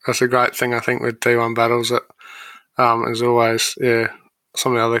that's a great thing I think with D1 battles that is always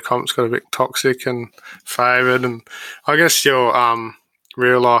some of the other comps got a bit toxic and favoured, and I guess your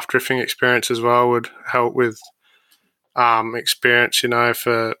real life drifting experience as well would help with experience,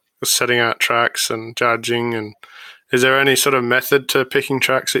 for setting out tracks and judging and Is there any sort of method to picking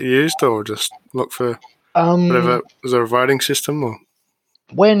tracks that you used, or just look for whatever? Was there a voting system, or?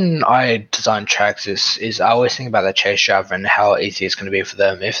 When I design tracks, is I always think about the chase driver and how easy it's going to be for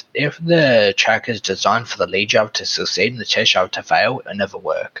them. If the track is designed for the lead driver to succeed and the chase driver to fail, it'll never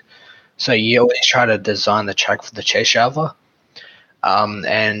work. So you always try to design the track for the chase driver.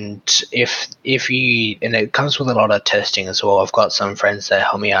 And if you, and it comes with a lot of testing as well. I've got some friends that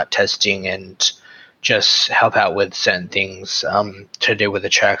help me out testing and just help out with certain things to do with the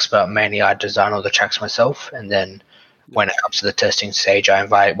tracks, but mainly I design all the tracks myself, and then when it comes to the testing stage, I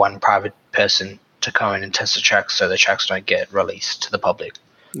invite one private person to come in and test the tracks so the tracks don't get released to the public.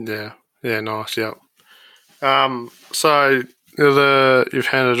 Yeah, nice, yeah. So you've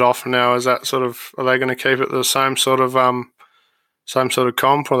handed it off now. Is that sort of, are they going to keep it the same sort of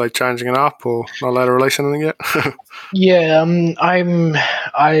comp, or are they changing it up, or not allowed to release anything yet? Yeah,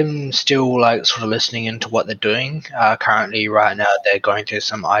 I'm still like sort of listening into what they're doing. Currently, right now, they're going through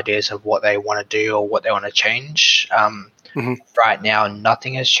some ideas of what they want to do or what they want to change. Right now,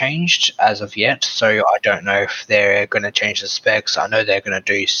 nothing has changed as of yet, so I don't know if they're going to change the specs. I know they're going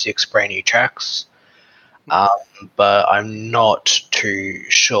to do 6 brand new tracks, but I'm not too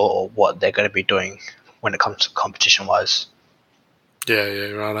sure what they're going to be doing when it comes to competition-wise. Yeah,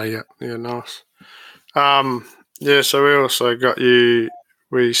 right. Yeah, nice. Yeah, so we also got you.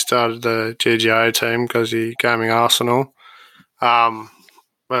 We started the GGA team because you gaming Arsenal.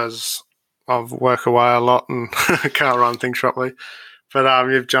 As I work away a lot and can't run things properly, but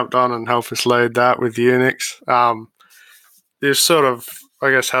you've jumped on and helped us lead that with Unix. You've sort of,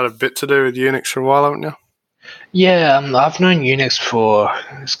 I guess, had a bit to do with Unix for a while, haven't you? Yeah, I've known Unix for,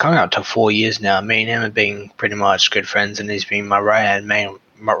 it's coming up to 4 years now. Me and him have been pretty much good friends, and he's been my right-hand man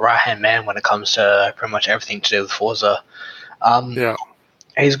when it comes to pretty much everything to do with Forza. Yeah.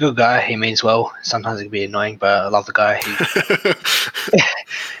 He's a good guy. He means well. Sometimes he can be annoying, but I love the guy.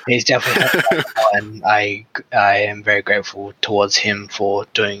 He's definitely and I am very grateful towards him for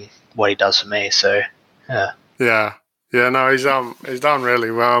doing what he does for me. So, yeah. Yeah. No, he's done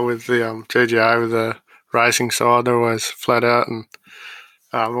really well with the GGA, with the racing side. They're always flat out and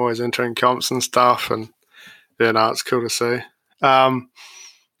always entering comps and stuff. And yeah, no, it's cool to see.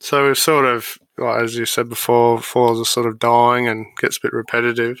 So we've sort of, like, as you said before, Forza sort of dying and gets a bit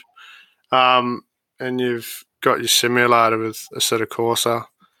repetitive. And you've got your simulator with Assetto Corsa.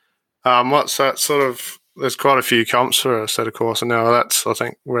 What's that sort of? There's quite a few comps for Assetto Corsa now. That's, I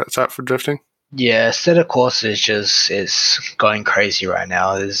think, where it's at for drifting. Yeah, Assetto Corsa is going crazy right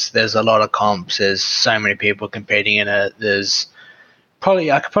now. There's a lot of comps. There's so many people competing in it.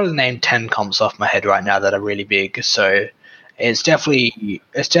 I could probably name 10 comps off my head right now that are really big. So it's definitely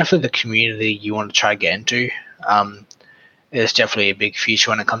the community you want to try to get into. It's definitely a big future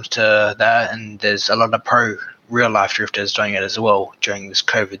when it comes to that, and there's a lot of pro real life drifters doing it as well during this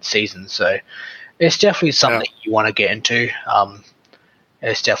COVID season. So it's definitely something you want to get into.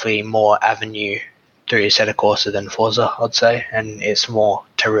 It's definitely more avenue through Assetto Corsa than Forza, I'd say, and it's more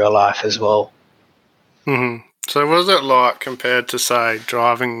to real life as well. Mm-hmm. So what is it like compared to, say,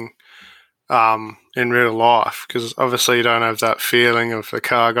 driving in real life? Because obviously you don't have that feeling of the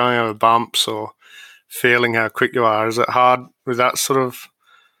car going over bumps or feeling how quick you are. Is it hard with that sort of?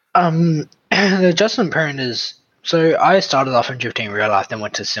 The adjustment period is, so I started off in drifting in real life, then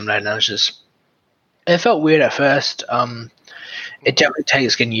went to simulator, and it felt weird at first. It definitely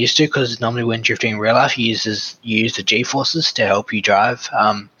takes getting used to, because normally when drifting in real life, you use the G-forces to help you drive.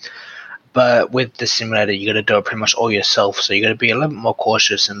 But with the simulator, you got to do it pretty much all yourself. So you got to be a little bit more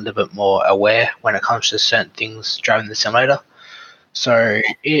cautious and a little bit more aware when it comes to certain things driving the simulator. So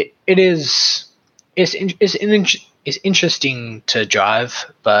it's interesting to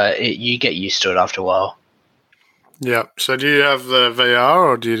drive, but you get used to it after a while. Yeah. So do you have the VR,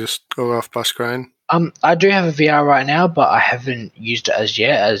 or do you just go off by screen? I do have a VR right now, but I haven't used it as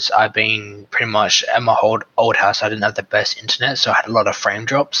yet, as I've been pretty much at my old house. I didn't have the best internet, so I had a lot of frame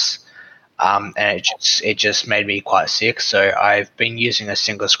drops, and it just made me quite sick. So I've been using a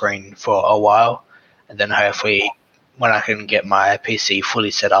single screen for a while, and then hopefully when I can get my PC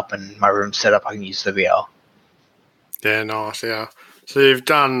fully set up and my room set up, I can use the VR. Yeah, nice. Yeah. So you've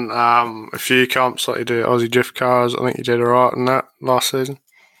done a few comps, like you do Aussie Drift Cars. I think you did alright in that last season.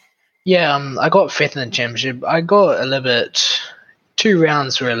 Yeah, I got 5th in the championship. I got a little bit. 2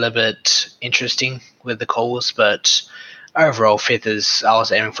 rounds were a little bit interesting with the calls, but overall 5th is. I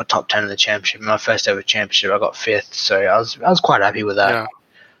was aiming for top 10 in the championship. My first ever championship, I got 5th, so I was quite happy with that.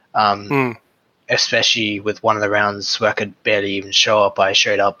 Yeah. Especially with one of the rounds where I could barely even show up. I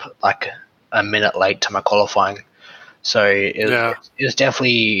showed up like a minute late to my qualifying, so it was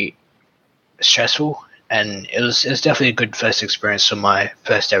definitely stressful. and it was definitely a good first experience for my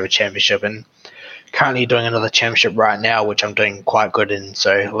first ever championship. And currently doing another championship right now, which I'm doing quite good in.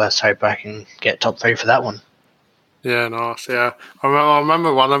 So let's hope I can get top 3 for that one. Yeah, nice. Yeah, I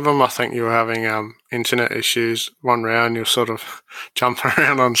remember one of them. I think you were having internet issues. One round, you're sort of jumping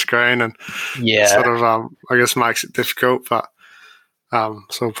around on screen, and it Yeah. sort of I guess makes it difficult, but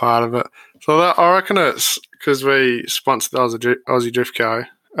it's all part of it. So I reckon it's because we sponsored Aussie Drift Co.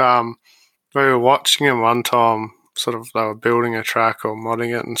 We were watching them one time. Sort of they were building a track or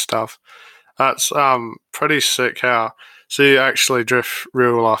modding it and stuff. That's pretty sick how so you actually drift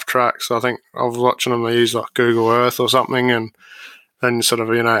real life tracks. I think I was watching them, they use like Google Earth or something and then sort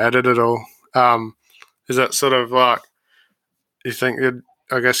of, edit it all. Is that sort of like you think you'd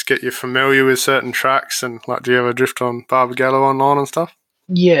I guess get you familiar with certain tracks and like do you ever drift on Barbagallo online and stuff?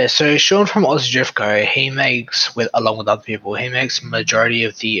 Yeah, so Sean from Aussie Drift Co, he makes along with other people, he makes majority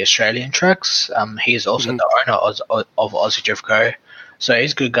of the Australian tracks. He's also the owner of Aussie Drift Co, so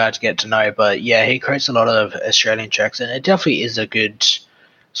he's a good guy to get to know. But yeah, he creates a lot of Australian tracks, and it definitely is a good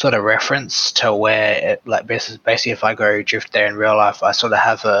sort of reference to where, like, basically, if I go drift there in real life, I sort of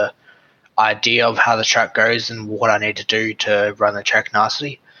have a idea of how the track goes and what I need to do to run the track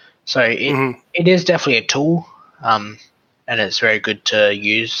nicely. So it is definitely a tool. And it's very good to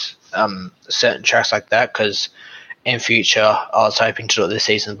use certain tracks like that because in future I was hoping to do it this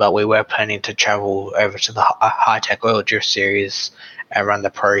season, but we were planning to travel over to the High Tech Oil Drift Series and run the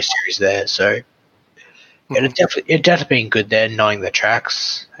Pro Series there. So it definitely been good there knowing the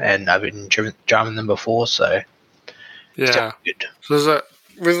tracks, and I've been driving them before, so Yeah. good. So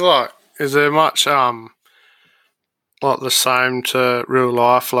is there much like the same to real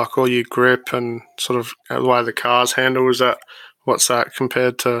life, like all your grip and sort of the way the car's handle? Is that what's that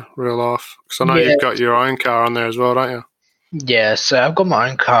compared to real life? Because I know you've got your own car on there as well, don't you? Yeah, so I've got my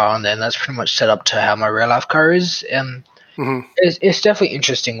own car on there, and that's pretty much set up to how my real life car is. It's definitely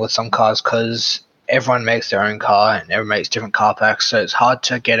interesting with some cars because everyone makes their own car and everyone makes different car packs, so it's hard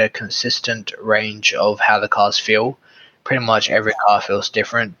to get a consistent range of how the cars feel. Pretty much every car feels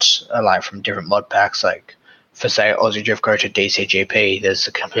different, like from different mod packs. Like for say Aussie Drift Go to DCGP, there's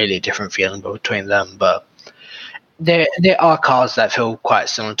a completely different feeling between them. But there are cars that feel quite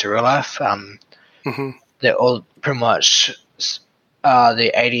similar to real life. They're all pretty much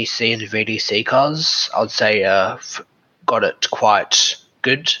the ADC and the VDC cars. I would say got it quite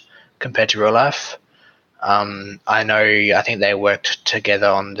good compared to real life. I think they worked together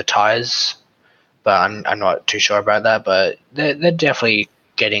on the tires, but I'm not too sure about that. But they're definitely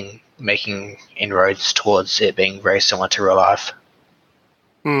making inroads towards it being very similar to real life.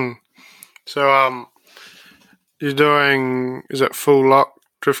 So you're doing, is it full lock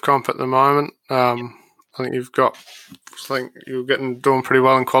drift comp at the moment? I think you're doing pretty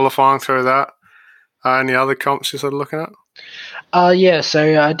well in qualifying through that. Any other comps you're sort of looking at? Yeah,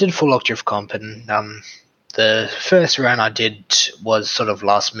 so I did full lock drift comp, and the first round I did was sort of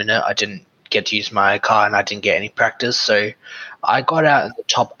last minute. I didn't get to use my car, and I didn't get any practice, so I got out in the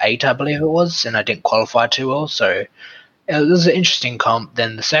top 8, I believe it was, and I didn't qualify too well, so it was an interesting comp.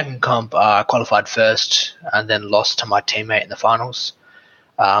 Then the second comp, I qualified first, and then lost to my teammate in the finals.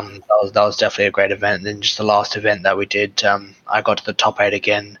 That was definitely a great event. And then just the last event that we did, I got to the top 8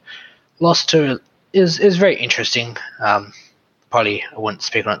 again. Lost to is very interesting. Probably I wouldn't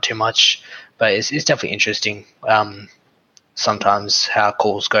speak on it too much, but it's definitely interesting. Sometimes how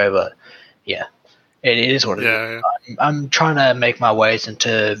calls go, but yeah, it is what it is. Yeah. I'm trying to make my ways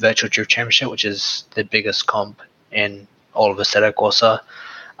into Virtual Drift Championship, which is the biggest comp in all of Assetto Corsa.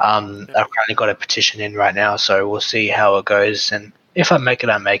 I've currently got a petition in right now, so we'll see how it goes. And if I make it,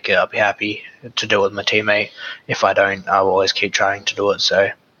 I make it. I'll be happy to do it with my teammate. If I don't, I will always keep trying to do it. So,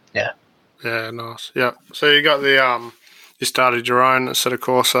 yeah. Yeah, nice. Yeah. So you got you started your own Assetto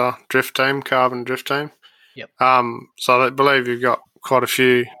Corsa drift team, Carbon Drift Team. Yep. So I believe you've got quite a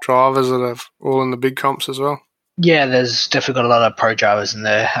few drivers that are all in the big comps as well. Yeah, there's definitely got a lot of pro drivers in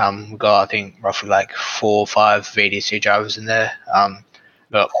there. We've got, I think, roughly like 4 or 5 VDC drivers in there.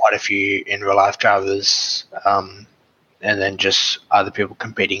 Got quite a few in real life drivers, and then just other people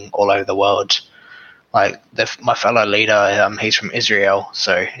competing all over the world. Like my fellow leader, he's from Israel,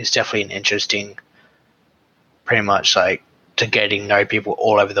 so it's definitely an interesting, pretty much like to getting to know people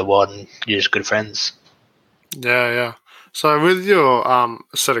all over the world, and you're just good friends. Yeah. So with your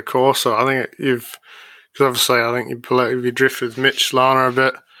Assetto Corsa, I think because obviously I think you drift with Mitch Lana a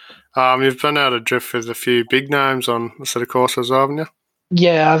bit. You've been able to drift with a few big names on Assetto Corsa as well, haven't you?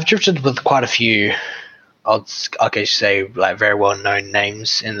 Yeah, I've drifted with quite a few, I guess say, like very well known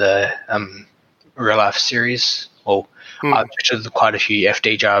names in the real life series Well, I've drifted with quite a few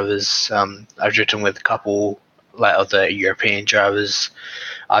FD drivers. I've drifted with a couple like of the European drivers.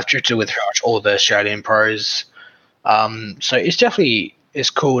 I've drifted with pretty much all the Australian pros. So it's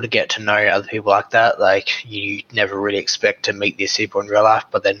cool to get to know other people like that. Like, you never really expect to meet these people in real life,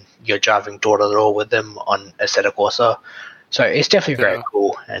 but then you're driving door-to-door with them on Assetto Corsa. So it's definitely very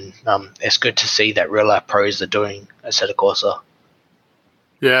cool, and it's good to see that real-life pros are doing Assetto Corsa.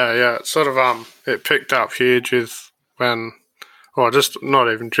 Yeah. It's sort of it picked up huge with just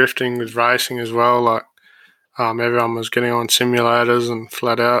not even drifting, with racing as well. Like, everyone was getting on simulators and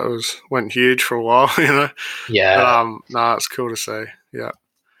flat out. Went huge for a while, you know. Yeah. But it's cool to see. Yeah.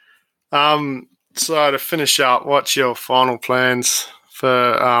 So to finish up, what's your final plans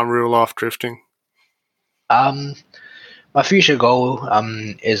for real life drifting? My future goal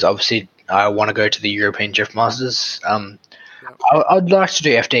is obviously I want to go to the European Drift Masters. I'd like to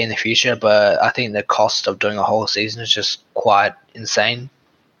do FD in the future, but I think the cost of doing a whole season is just quite insane.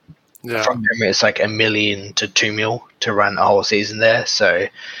 Yeah. From memory, it's like $1 million to $2 million to run a whole season there. So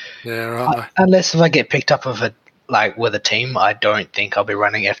yeah, right. Unless if I get picked up with a team, I don't think I'll be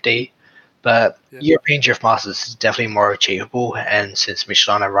running FD. But European Drift Masters is definitely more achievable, and since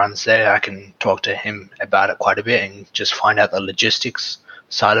Michelina runs there, I can talk to him about it quite a bit and just find out the logistics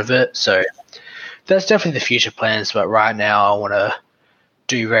side of it. So that's definitely the future plans, but right now I want to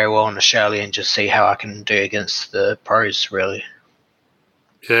do very well in Australia and just see how I can do against the pros, really.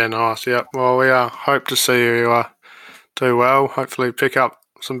 Yeah, nice. Yeah. Well, we hope to see you do well. Hopefully pick up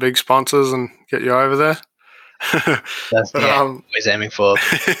some big sponsors and get you over there. That's always aiming for.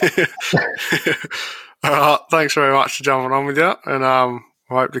 All right. Thanks very much for jumping on with you, and I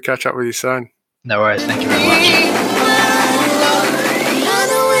hope to catch up with you soon. No worries. Thank you very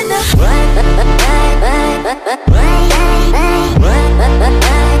much.